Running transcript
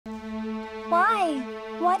Why?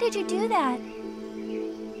 Why did you do that?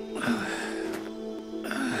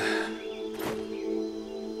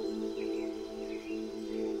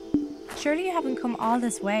 Surely you haven't come all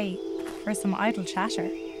this way for some idle chatter.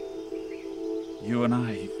 You and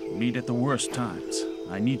I meet at the worst times.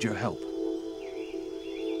 I need your help.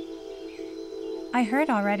 I heard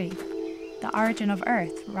already. The origin of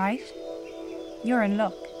Earth, right? You're in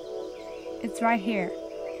luck. It's right here.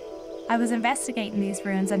 I was investigating these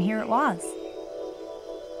ruins and here it was.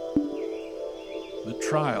 The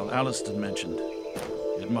trial Aliston mentioned.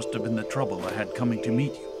 It must have been the trouble I had coming to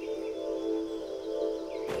meet you.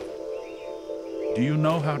 Do you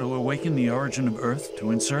know how to awaken the origin of Earth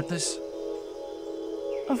to insert this?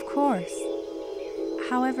 Of course.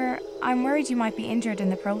 However, I'm worried you might be injured in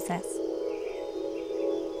the process.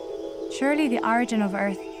 Surely the origin of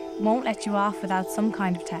Earth won't let you off without some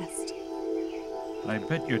kind of test. I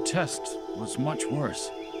bet your test was much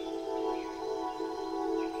worse.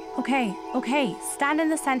 Okay, stand in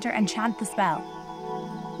the center and chant the spell.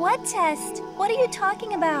 What test? What are you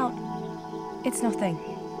talking about? It's nothing.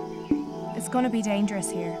 It's gonna be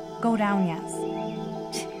dangerous here. Go down, Yas.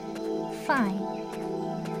 Fine.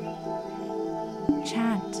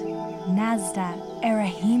 Chant. Nazda,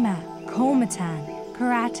 Erahima, Komatan,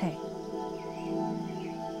 Karate.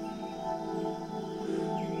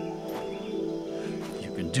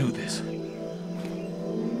 You can do this.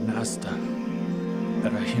 Nasta,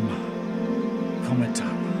 Erahima,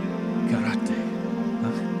 Kometan, Karate.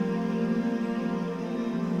 Huh?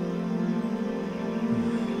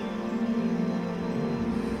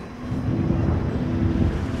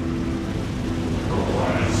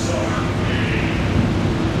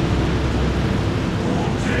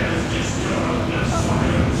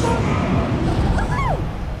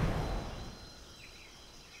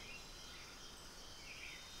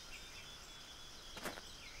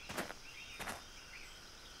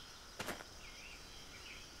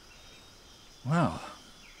 Well,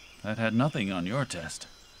 that had nothing on your test.